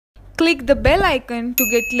Click the bell icon to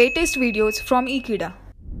get latest videos from Ekeeda.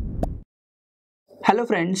 Hello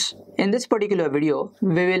friends, in this particular video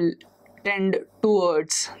we will tend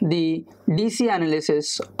towards the DC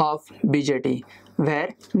analysis of BJT, where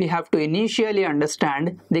we have to initially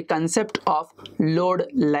understand the concept of load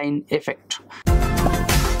line effect.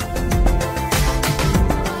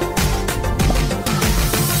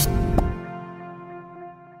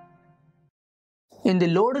 In the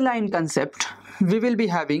load line concept, we will be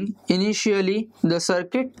having initially the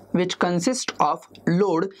circuit which consists of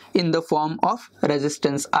load in the form of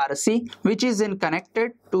resistance RC, which is then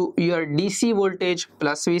connected to your DC voltage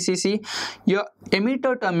plus VCC. Your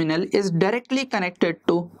emitter terminal is directly connected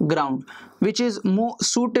to ground, which is more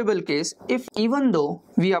suitable case if even though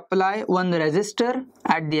we apply one resistor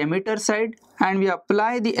at the emitter side and we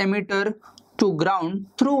apply the emitter to ground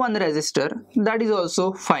through one resistor, that is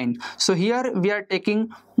also fine. So here we are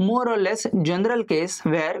taking more or less general case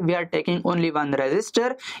where we are taking only one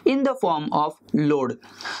resistor in the form of load.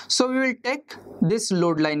 So we will take this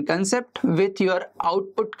load line concept with your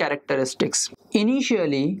output characteristics.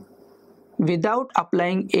 Initially, without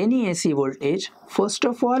applying any AC voltage, first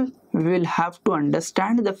of all we will have to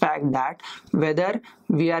understand the fact that whether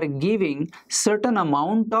we are giving certain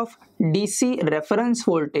amount of DC reference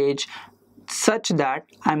voltage such that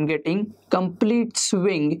I'm getting complete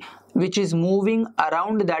swing which is moving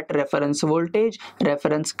around that reference voltage,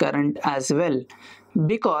 reference current as well.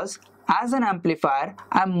 Because as an amplifier,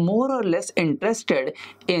 I'm more or less interested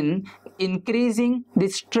in increasing the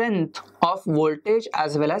strength of voltage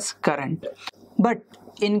as well as current. But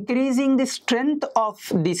increasing the strength of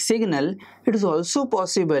the signal, it is also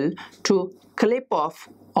possible to clip off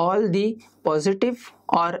all the positive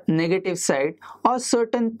or negative side or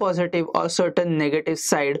certain positive or certain negative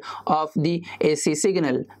side of the AC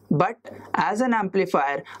signal. But as an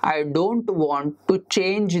amplifier, I don't want to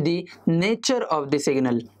change the nature of the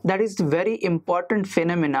signal. That is very important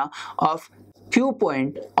phenomena of Q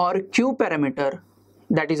point or Q parameter,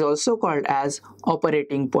 that is also called as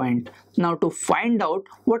operating point. Now to find out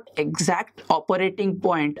what exact operating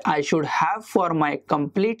point I should have for my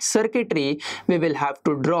complete circuitry, we will have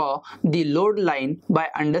to draw the load line by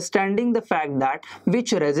understanding the fact that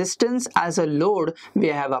which resistance as a load we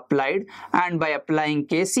have applied, and by applying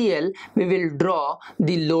KCL we will draw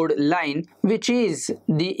the load line, which is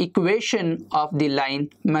the equation of the line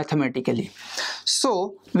mathematically.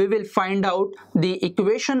 So we will find out the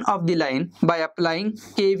equation of the line by applying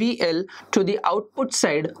KVL to the output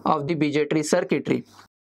side of the BJT circuitry.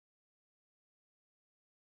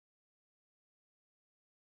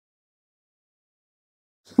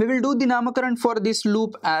 We will do the Namakarant for this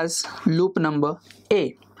loop as loop number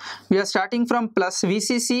A. We are starting from plus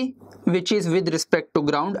VCC, which is with respect to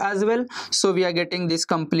ground as well. So we are getting this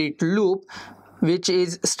complete loop which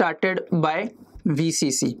is started by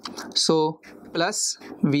VCC. So plus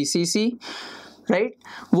VCC, right?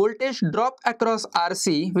 Voltage drop across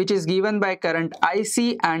RC, which is given by current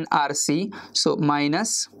IC and RC. So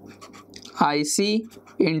minus IC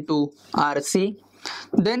into RC.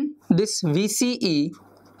 Then this VCE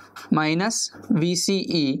minus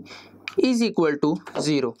VCE is equal to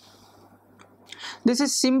 0. This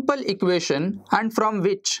is simple equation, and from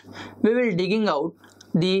which we will digging out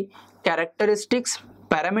the characteristics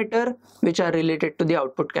parameter which are related to the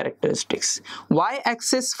output characteristics.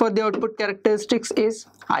 Y-axis for the output characteristics is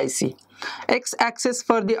IC. X-axis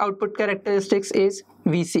for the output characteristics is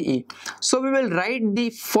VCE. So we will write the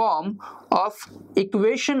form of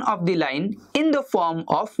equation of the line in the form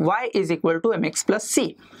of Y is equal to mx plus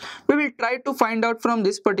c. We will try to find out from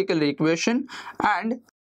this particular equation, and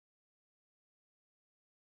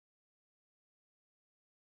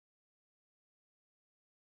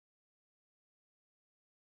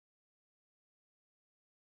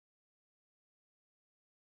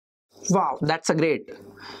wow, that's a great.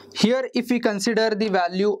 Here if we consider the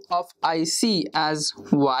value of IC as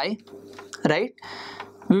Y, right,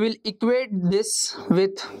 we will equate this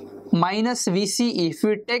with minus VCE. If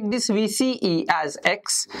we take this VCE as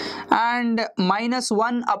X and minus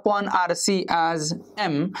 1 upon RC as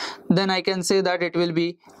M, then I can say that it will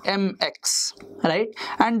be MX, right?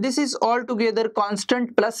 And this is altogether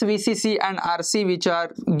constant plus VCC and RC, which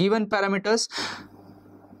are given parameters,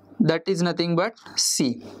 that is nothing but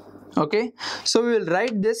C. Okay, so we will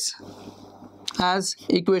write this as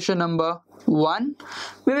equation number 1.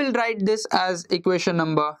 We will write this as equation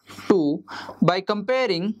number 2 by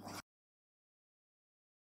comparing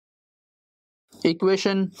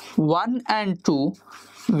equation 1 and 2.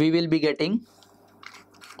 We will be getting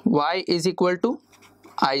Y is equal to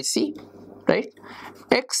IC, right?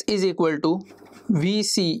 X is equal to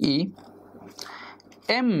VCE,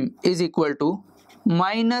 M is equal to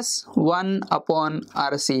minus 1 upon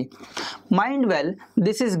RC. Mind well,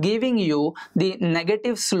 this is giving you the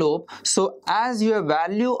negative slope, so as your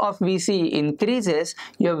value of VC increases,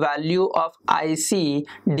 your value of IC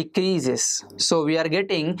decreases. So we are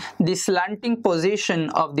getting the slanting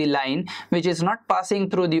position of the line, which is not passing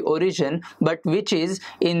through the origin but which is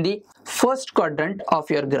in the first quadrant of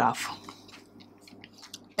your graph.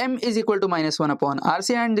 M is equal to minus 1 upon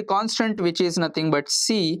RC, and the constant, which is nothing but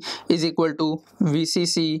C, is equal to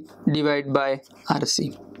VCC divided by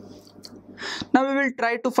RC. Now we will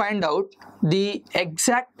try to find out the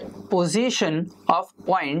exact position of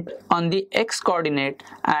point on the x coordinate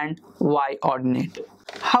and y coordinate.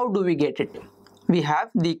 How do we get it? We have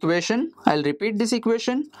the equation. I'll repeat this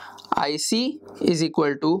equation. IC is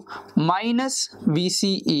equal to minus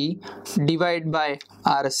VCE divided by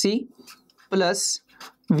RC plus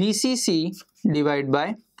VCC divided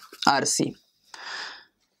by RC.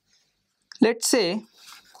 Let's say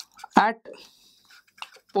at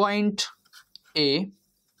point A,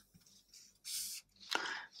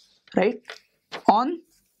 right, on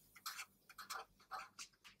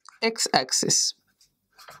x-axis.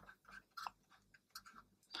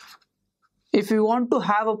 If you want to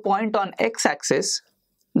have a point on x-axis,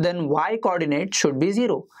 then y coordinate should be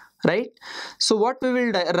 0, right? So what we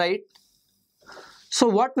will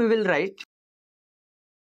write?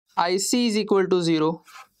 IC is equal to 0,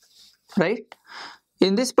 right?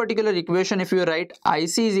 In this particular equation, if you write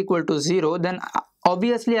IC is equal to 0, then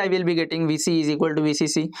obviously I will be getting VC is equal to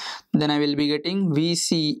VCC. Then I will be getting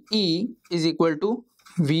VCE is equal to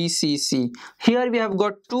VCC. Here we have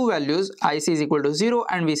got two values, IC is equal to 0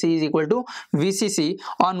 and VC is equal to VCC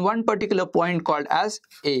on one particular point called as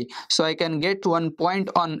A. So I can get one point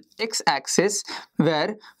on x-axis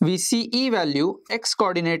where VCE value, x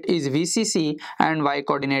coordinate is VCC and y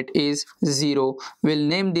coordinate is 0. We'll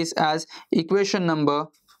name this as equation number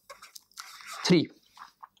 3.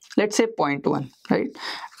 Let's say point 1, right?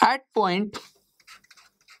 At point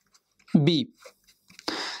B,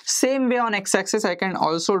 same way on x-axis I can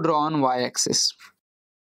also draw on y-axis.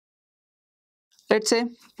 Let's say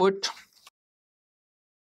put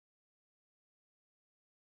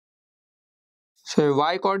so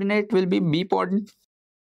y coordinate will be B coordinate,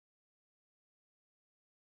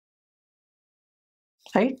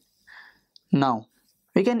 right? Now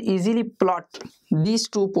we can easily plot these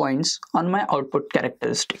 2 points on my output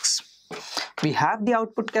characteristics. We have the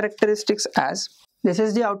output characteristics as this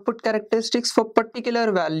is the output characteristics for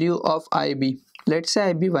particular value of IB. Let's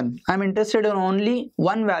say IB1. I'm interested in only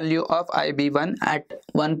one value of IB1 at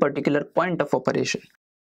one particular point of operation.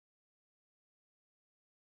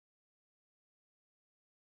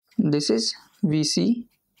 This is VCE,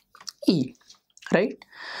 right?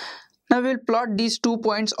 Now we'll plot these 2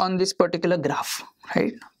 points on this particular graph,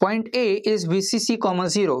 right? Point A is VCC,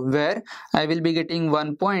 0, where I will be getting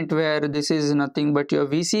one point where this is nothing but your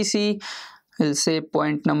VCC. We'll say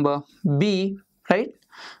point number B, right,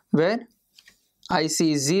 where IC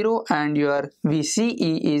is 0 and your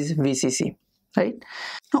VCE is VCC, right?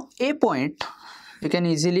 Now A point you can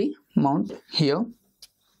easily mount here,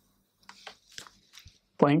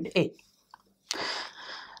 point A.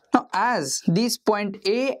 Now as these point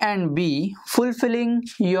A and B fulfilling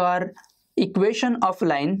your equation of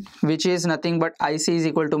line, which is nothing but IC is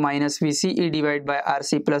equal to minus VCE divided by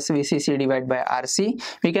RC plus VCC divided by RC,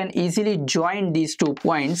 we can easily join these 2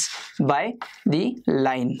 points by the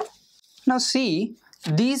line. Now see,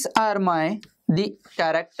 these are the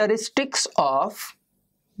characteristics of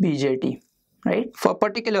BJT, right? For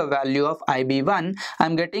particular value of IB1,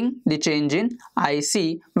 I'm getting the change in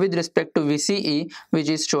IC with respect to VCE, which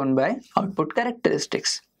is shown by output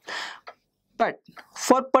characteristics. But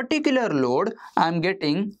for particular load, I'm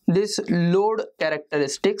getting this load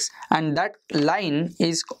characteristics, and that line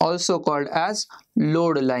is also called as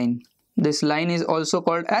load line. This line is also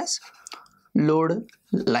called as load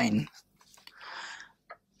line.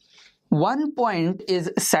 One point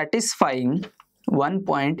is satisfying both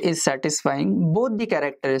the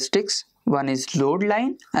characteristics. One is load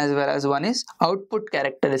line as well as one is output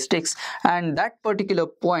characteristics, and that particular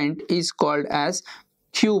point is called as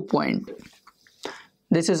Q point.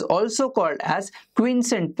 This is also called as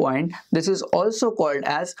quiescent point. This is also called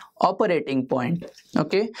as operating point,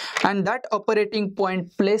 okay? And that operating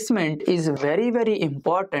point placement is very, very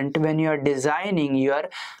important when you are designing your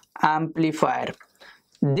amplifier.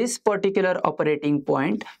 This particular operating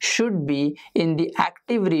point should be in the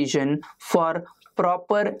active region for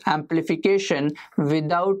proper amplification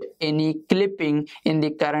without any clipping in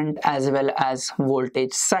the current as well as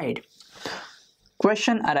voltage side.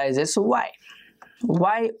 Question arises, why?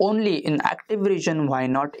 Why only in active region? Why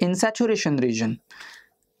not in saturation region?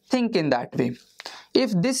 Think in that way.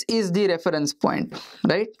 If this is the reference point,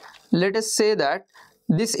 right? Let us say that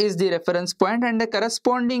this is the reference point and the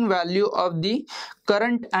corresponding value of the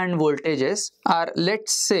current and voltages are,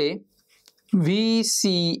 let's say,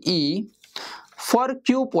 VCE for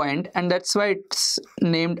Q point, and that's why it's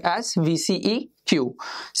named as VCEQ.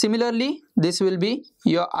 Similarly, this will be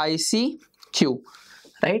your ICQ,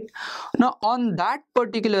 right? Now on that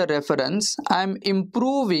particular reference, I'm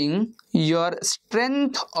improving your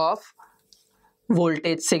strength of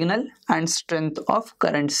voltage signal and strength of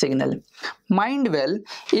current signal. Mind well,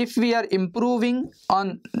 if we are improving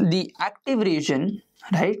on the active region,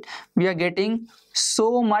 right, we are getting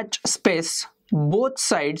so much space both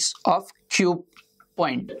sides of Q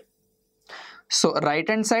point. So right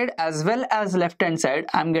hand side as well as left hand side,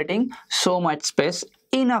 I'm getting so much space,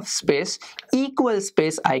 enough space, equal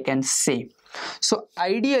space I can say. So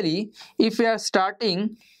ideally, if we are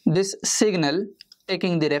starting this signal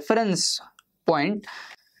taking the reference point,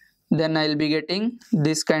 then I'll be getting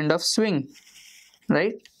this kind of swing,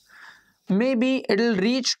 right? Maybe it'll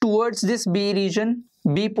reach towards this B region,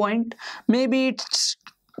 B point. Maybe it's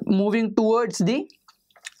moving towards the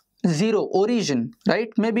zero origin, right?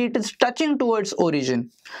 Maybe it is touching towards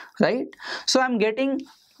origin, right? So I'm getting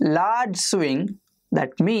large swing.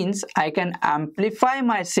 That means I can amplify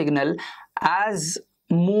my signal as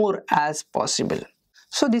more as possible.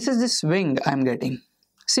 So this is the swing I'm getting.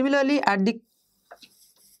 Similarly at the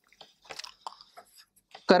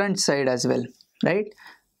current side as well, right?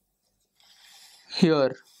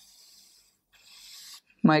 Here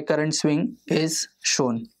my current swing is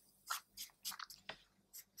shown.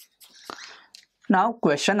 Now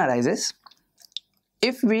question arises,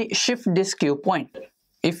 if we shift this Q point,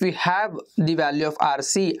 if we have the value of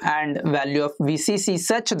RC and value of VCC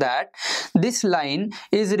such that this line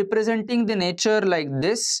is representing the nature like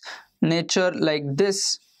this, nature like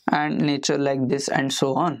this, and nature like this, and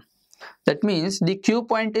so on. That means the Q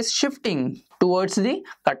point is shifting towards the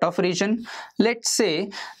cutoff region. Let's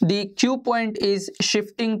say the Q point is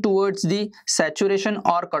shifting towards the saturation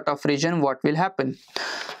or cutoff region. What will happen?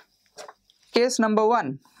 Case number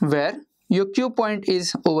 1, where your Q point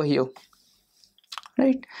is over here,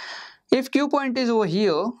 right? If Q point is over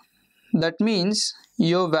here, that means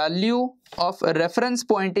your value of a reference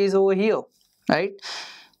point is over here, right?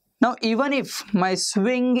 Now even if my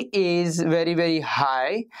swing is very, very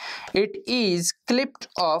high, it is clipped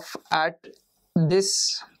off at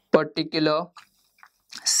this particular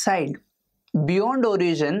side. Beyond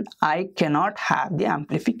origin, I cannot have the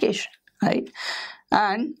amplification, right?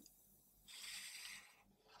 And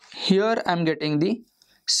here I'm getting the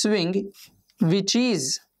swing which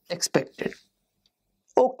is expected.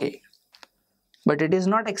 Okay, but it is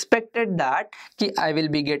not expected that I will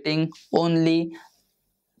be getting only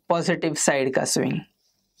positive side ka swing.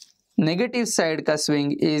 Negative side ka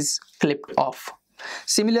swing is clipped off.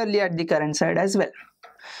 Similarly at the current side as well.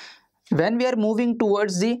 When we are moving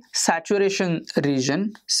towards the saturation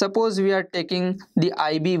region, suppose we are taking the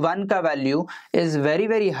IB1 ka value is very,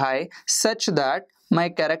 very high such that my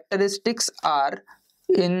characteristics are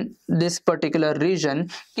in this particular region,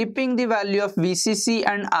 keeping the value of VCC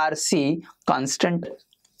and RC constant,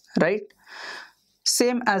 right?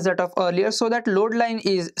 Same as that of earlier, so that load line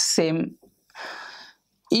is same.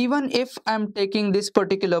 Even if I'm taking this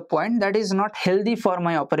particular point, that is not healthy for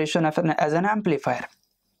my operation as an amplifier.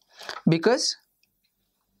 Because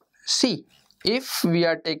see, if we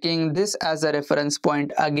are taking this as a reference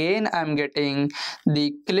point, again I'm getting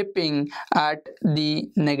the clipping at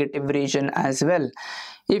the negative region as well.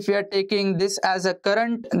 If we are taking this as a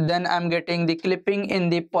current, then I'm getting the clipping in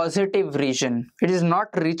the positive region. It is not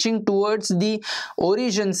reaching towards the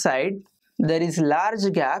origin side. There is large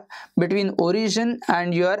gap between origin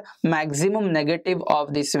and your maximum negative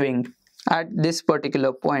of the swing at this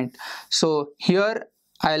particular point. So here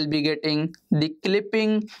I'll be getting the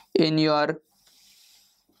clipping in your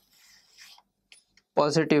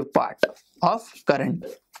positive part of current.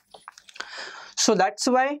 So that's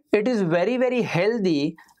why it is very, very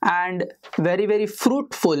healthy and very, very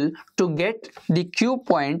fruitful to get the Q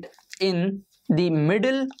point in the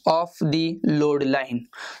middle of the load line.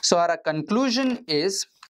 So our conclusion is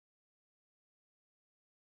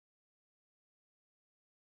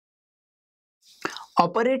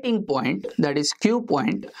operating point, that is Q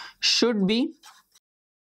point, should be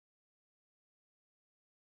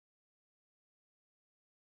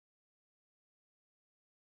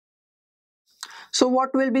so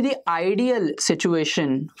what will be the ideal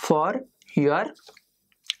situation for your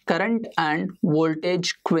current and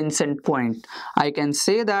voltage quiescent point? I can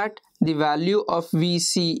say that the value of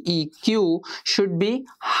VCEQ should be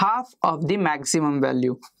half of the maximum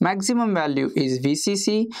value. Maximum value is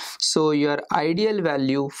VCC, so your ideal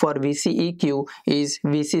value for VCEQ is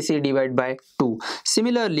VCC divided by 2.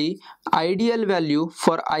 Similarly, ideal value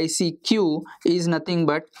for ICQ is nothing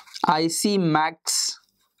but IC max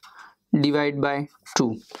divided by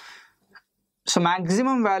 2. So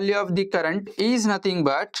maximum value of the current is nothing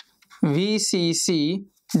but VCC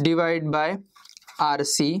divided by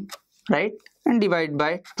RC, right, and divide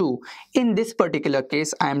by 2. In this particular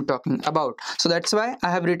case I am talking about. So that's why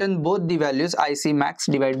I have written both the values IC max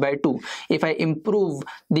divided by 2. If I improve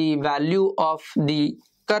the value of the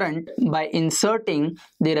current by inserting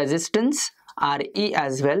the resistance RE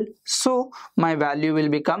as well, so my value will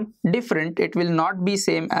become different. It will not be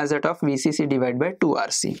same as that of VCC divided by 2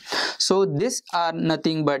 RC. So these are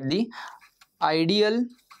nothing but the ideal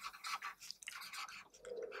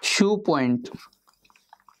Q point.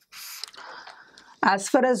 As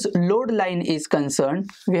far as load line is concerned,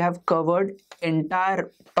 we have covered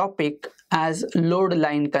entire topic as load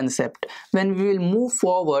line concept. When we will move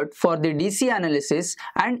forward for the DC analysis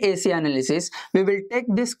and AC analysis, we will take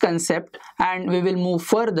this concept and we will move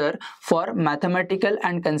further for mathematical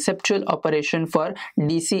and conceptual operation for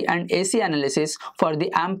DC and AC analysis for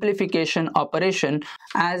the amplification operation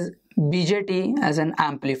as BJT as an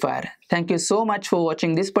amplifier. Thank you so much for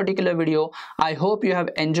watching this particular video. I hope you have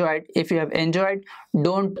enjoyed. If you have enjoyed,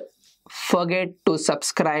 don't forget to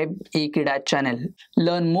subscribe Ekeeda channel.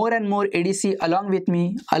 Learn more and more ADC along with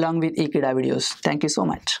me, along with Ekeeda videos. Thank you so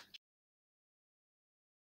much.